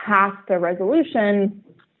passed a resolution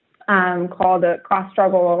called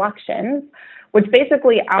Cross-Struggle Elections, which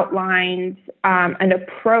basically outlines an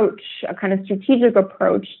approach, a kind of strategic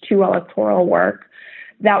approach to electoral work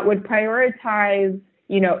that would prioritize,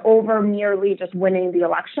 over merely just winning the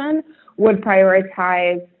election, would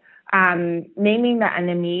prioritize naming the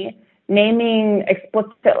enemy, naming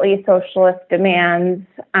explicitly socialist demands,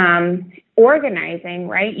 organizing,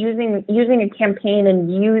 right? Using a campaign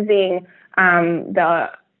and using the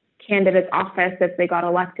candidate's office if they got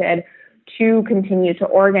elected to continue to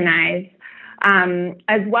organize,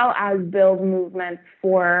 as well as build movements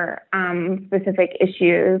for specific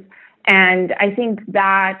issues. And I think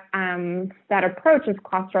that that approach of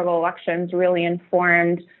cross-struggle elections really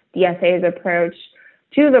informed DSA's approach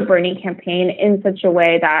to the Bernie campaign in such a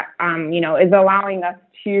way that is allowing us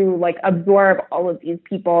to absorb all of these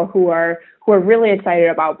people who are really excited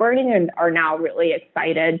about Bernie and are now really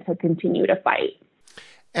excited to continue to fight.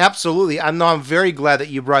 Absolutely. I'm very glad that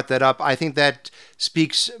you brought that up. I think that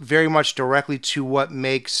speaks very much directly to what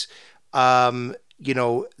makes DSA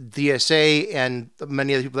and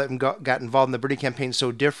many of the people that got involved in the Bernie campaign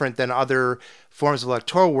so different than other forms of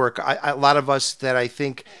electoral work. A lot of us that I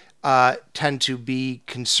think tend to be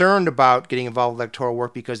concerned about getting involved in electoral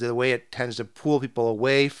work because of the way it tends to pull people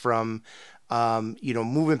away from,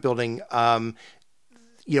 movement building,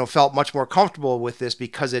 felt much more comfortable with this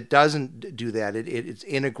because it doesn't do that. It's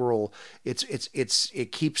integral. It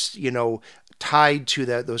keeps, tied to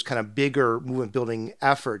those kind of bigger movement building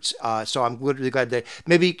efforts. So I'm really glad that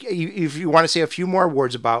maybe if you want to say a few more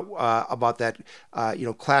words about that,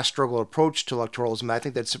 class struggle approach to electoralism, I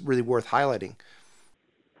think that's really worth highlighting.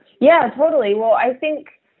 Yeah, totally. Well, I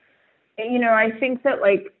think that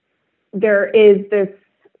there is this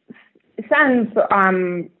sense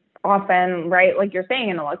often, right, like you're saying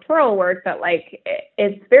in electoral work, that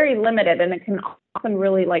it's very limited and it can often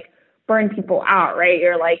really burn people out, right?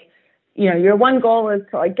 You're your one goal is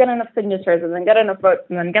to get enough signatures and then get enough votes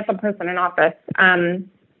and then get the person in office. And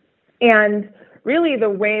really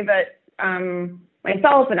the way that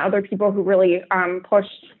myself and other people who really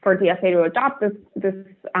pushed for DSA to adopt this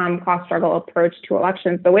cross-struggle approach to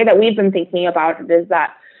elections, the way that we've been thinking about it is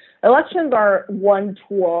that elections are one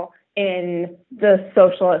tool in the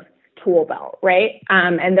socialist tool belt, right?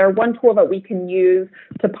 And they're one tool that we can use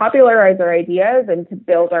to popularize our ideas and to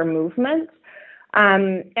build our movements.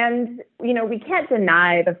 And we can't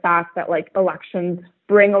deny the fact that elections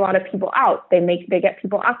bring a lot of people out. They get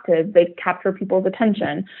people active. They capture people's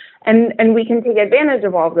attention, and we can take advantage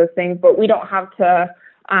of all of those things. But we don't have to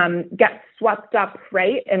get swept up,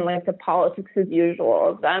 right, in the politics as usual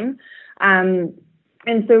of them. And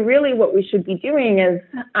so really, what we should be doing is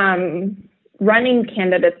running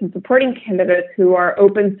candidates and supporting candidates who are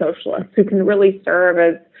open socialists, who can really serve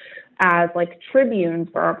as tribunes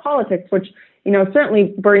for our politics, which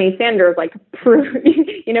certainly Bernie Sanders proved,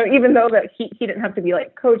 even though that he didn't have to be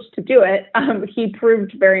coached to do it, he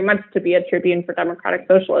proved very much to be a tribune for democratic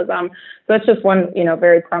socialism. So that's just one,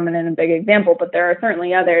 very prominent and big example, but there are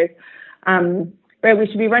certainly others. Right, we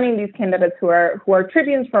should be running these candidates who are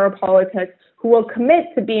tribunes for our politics, who will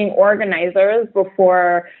commit to being organizers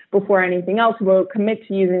before anything else, who will commit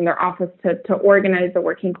to using their office to organize the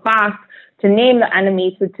working class, to name the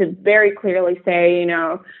enemy, to very clearly say,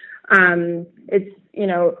 it's,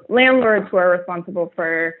 landlords who are responsible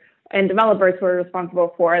for, and developers who are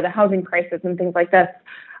responsible for the housing crisis and things like this.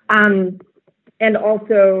 And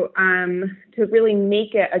also to really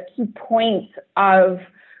make it a key point of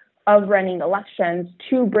running elections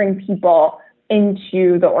to bring people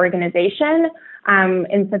into the organization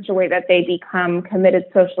in such a way that they become committed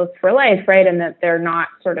socialists for life, right? And that they're not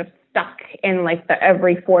sort of stuck in the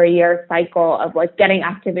every 4-year cycle of getting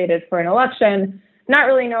activated for an election, not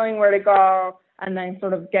really knowing where to go, and then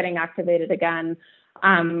sort of getting activated again.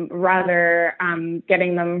 rather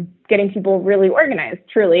getting people really organized,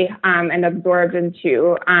 truly, and absorbed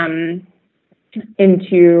into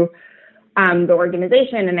the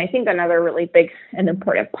organization. And I think another really big and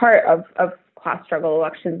important part of class struggle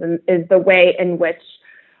elections is the way in which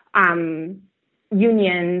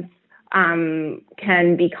unions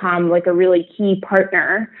can become like a really key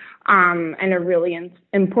partner and a really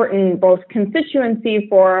important both constituency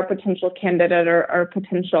for a potential candidate or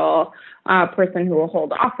potential person who will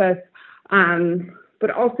hold office,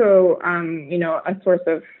 but also a source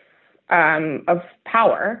of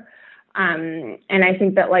power. And I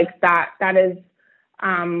think that like that is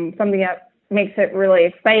something that makes it really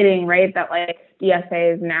exciting, right? That like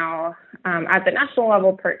DSA is now at the national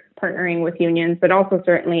level partnering with unions, but also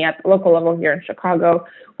certainly at the local level here in Chicago,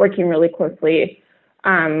 working really closely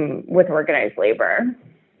with organized labor.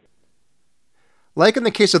 Like in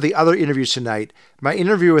the case of the other interviews tonight, my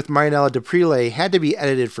interview with Marianella Deprile had to be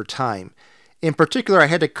edited for time. In particular, I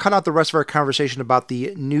had to cut out the rest of our conversation about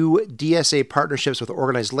the new DSA partnerships with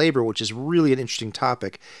organized labor, which is really an interesting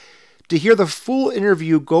topic. To hear the full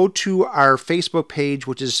interview, go to our Facebook page,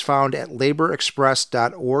 which is found at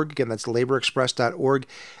laborexpress.org. Again, that's laborexpress.org,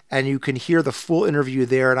 and you can hear the full interview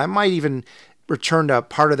there. And I might even return to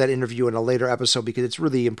part of that interview in a later episode because it's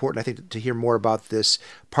really important, I think, to hear more about this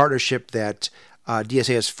partnership that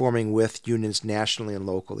DSA is forming with unions nationally and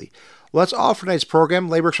locally. Well, that's all for tonight's program.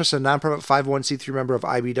 Labor Express is a nonprofit 501c3 member of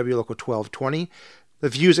IBEW Local 1220. The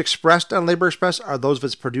views expressed on Labor Express are those of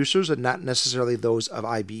its producers and not necessarily those of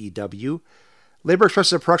IBEW. Labor Express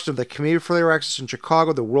is a production of the Committee for Labor Access in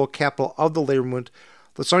Chicago, the world capital of the labor movement.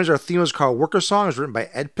 The song our theme is called Worker Song. It was written by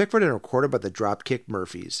Ed Pickford and recorded by the Dropkick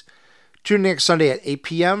Murphys. Tune in next Sunday at 8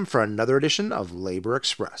 p.m. for another edition of Labor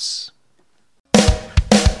Express.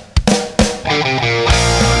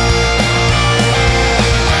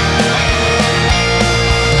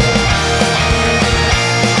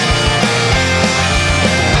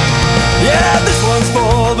 Yeah, this one's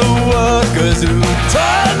for the workers who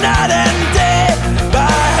toil night and day, by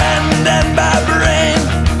hand and by brain,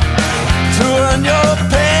 to earn your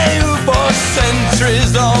pay, who for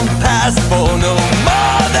centuries on past for no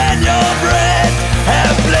more than your bread,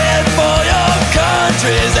 have bled for your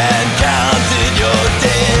countries